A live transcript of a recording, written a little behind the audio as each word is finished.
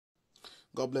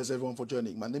God bless everyone for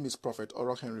joining. My name is Prophet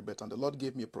Oro Henry Bet, and the Lord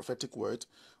gave me a prophetic word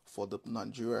for the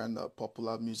Nigerian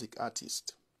popular music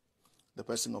artist, the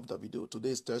person of Davido.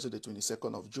 Today is Thursday, the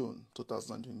 22nd of June,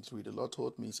 2023. The Lord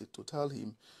told me to tell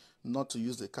him not to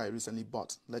use the car he recently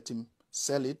bought. Let him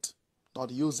sell it, not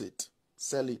use it.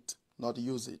 Sell it, not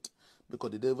use it.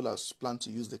 Because the devil has planned to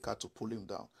use the car to pull him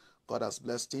down. God has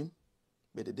blessed him,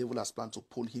 but the devil has planned to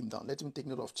pull him down. Let him take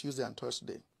note of Tuesday and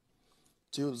Thursday.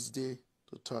 Tuesday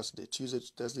to Thursday, Tuesday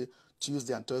to Thursday,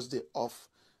 Tuesday and Thursday of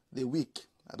the week.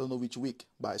 I don't know which week,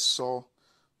 but I saw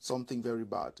something very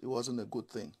bad. It wasn't a good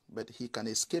thing, but he can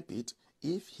escape it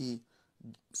if he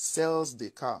sells the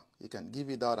car. He can give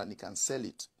it out and he can sell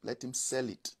it. Let him sell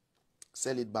it.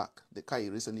 Sell it back. The car he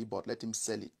recently bought, let him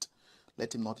sell it.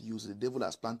 Let him not use it. The devil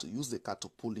has planned to use the car to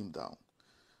pull him down.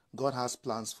 God has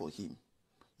plans for him.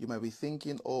 You might be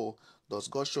thinking, oh, does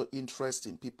God show interest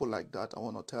in people like that? I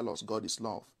want to tell us God is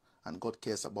love and God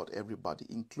cares about everybody,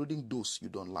 including those you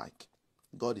don't like.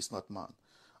 God is not man.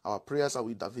 Our prayers are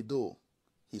with Davido,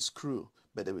 his crew,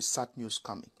 but there is sad news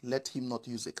coming. Let him not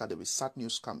use the car. There is sad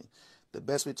news coming. The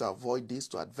best way to avoid this,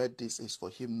 to avert this, is for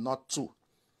him not to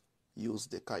use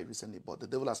the car he recently bought. The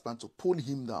devil has planned to pull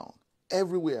him down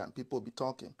everywhere, and people will be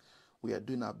talking. We are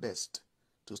doing our best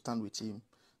to stand with him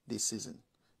this season.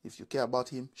 If you care about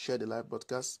him, share the live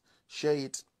broadcast, share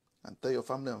it, and tell your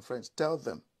family and friends. Tell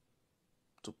them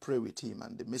to pray with him,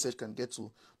 and the message can get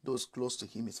to those close to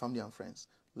him, his family and friends.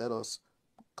 Let us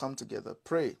come together,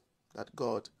 pray that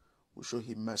God will show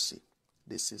him mercy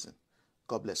this season.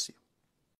 God bless you.